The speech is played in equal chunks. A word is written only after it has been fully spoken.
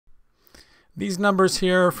These numbers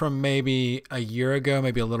here are from maybe a year ago,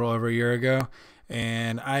 maybe a little over a year ago.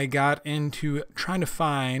 And I got into trying to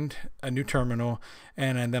find a new terminal,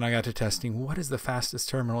 and then I got to testing what is the fastest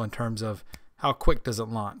terminal in terms of how quick does it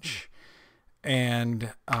launch.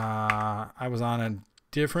 And I was on a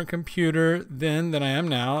different computer then than I am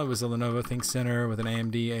now. It was a Lenovo ThinkCentre with an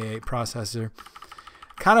AMD A8 processor.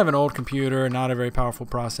 Kind of an old computer, not a very powerful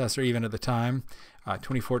processor even at the time.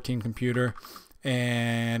 2014 computer.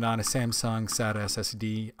 And on a Samsung SATA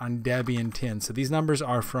SSD on Debian 10. So these numbers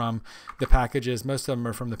are from the packages. Most of them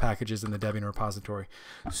are from the packages in the Debian repository.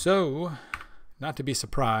 So, not to be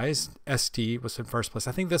surprised, ST was in first place.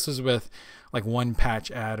 I think this was with like one patch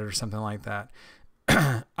added or something like that.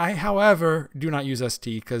 I, however, do not use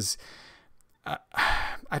ST because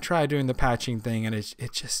I tried doing the patching thing and it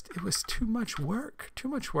was too much work.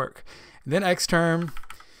 Then Xterm,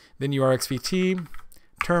 then URXVT.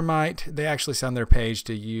 Termite, they actually send their page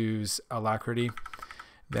to use Alacrity.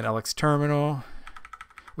 Then LX Terminal,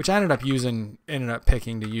 which I ended up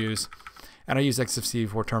picking to use. And I used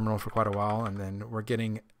XFCE4 Terminal for quite a while, and then we're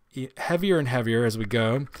getting heavier and heavier as we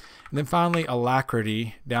go. And then finally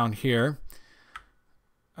Alacrity down here.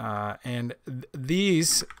 And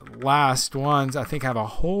these last ones I think have a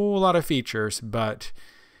whole lot of features, but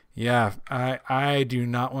yeah, I do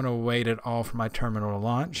not want to wait at all for my terminal to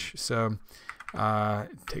launch. So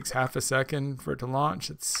it takes half a second for it to launch.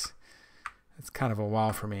 It's kind of a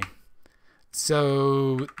while for me.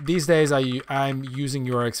 So these days I'm using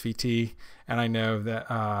URXVT, and I know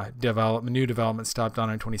that new development stopped on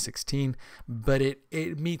in 2016, but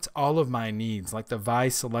it meets all of my needs, like the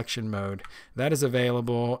VICE selection mode that is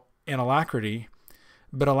available in Alacrity,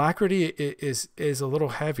 but Alacrity is a little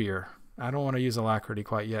heavier. I don't want to use Alacrity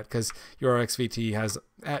quite yet because URXVT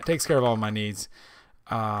takes care of all of my needs.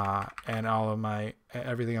 And all of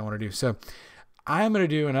everything I want to do. So I'm going to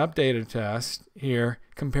do an updated test here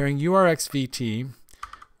comparing URXVT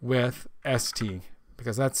with ST,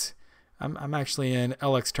 because I'm actually in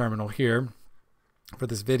LX Terminal here for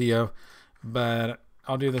this video, but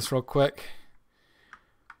I'll do this real quick.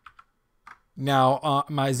 Now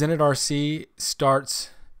my Zenit RC starts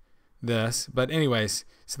this, but anyways,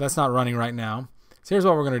 so that's not running right now. So here's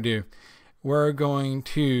what we're going to do. We're going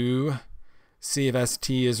to see if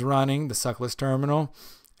ST is running, the suckless terminal,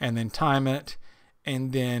 and then time it,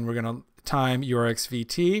 and then we're going to time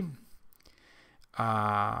URXVT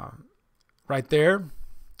right there.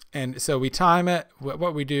 And so we time it.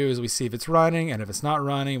 What we do is we see if it's running, and if it's not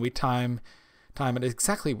running, we time it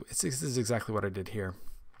exactly. This is exactly what I did here.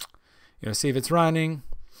 See if it's running,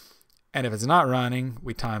 and if it's not running,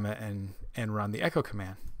 we time it and run the echo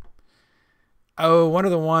command. Oh, one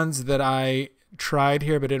of the ones that I tried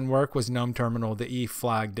here but didn't work was GNOME Terminal. The E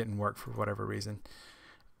flag didn't work for whatever reason.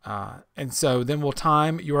 And so then we'll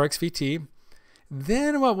time URXVT.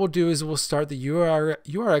 Then what we'll do is we'll start the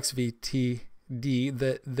URXVT,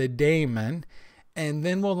 the daemon, and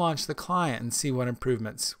then we'll launch the client and see what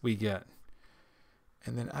improvements we get.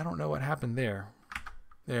 And then I don't know what happened there.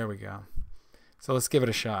 There we go. So let's give it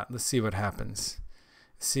a shot. Let's see what happens.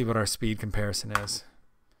 See what our speed comparison is.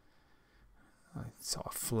 I saw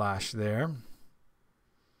a flash there.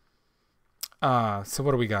 So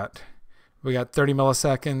what do we got? We got 30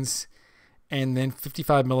 milliseconds and then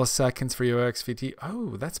 55 milliseconds for URXVT.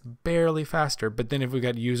 Oh, that's barely faster. But then if we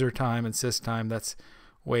got user time and sys time, that's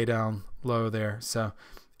way down low there. So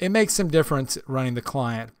it makes some difference running the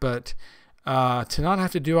client, but to not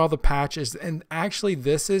have to do all the patches, and actually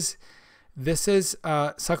this is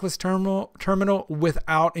suckless terminal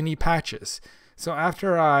without any patches. So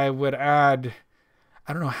after I would add,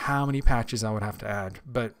 I don't know how many patches I would have to add,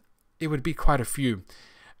 but it would be quite a few.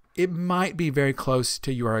 It might be very close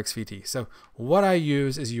to URXVT. So what I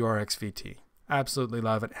use is URXVT. Absolutely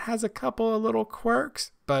love it. It has a couple of little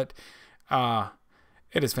quirks, but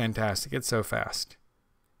it is fantastic. It's so fast.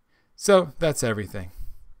 So that's everything.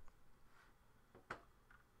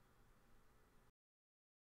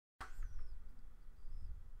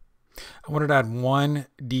 I wanted to add one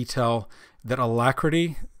detail, that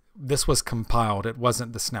Alacrity, this was compiled. It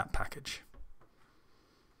wasn't the snap package.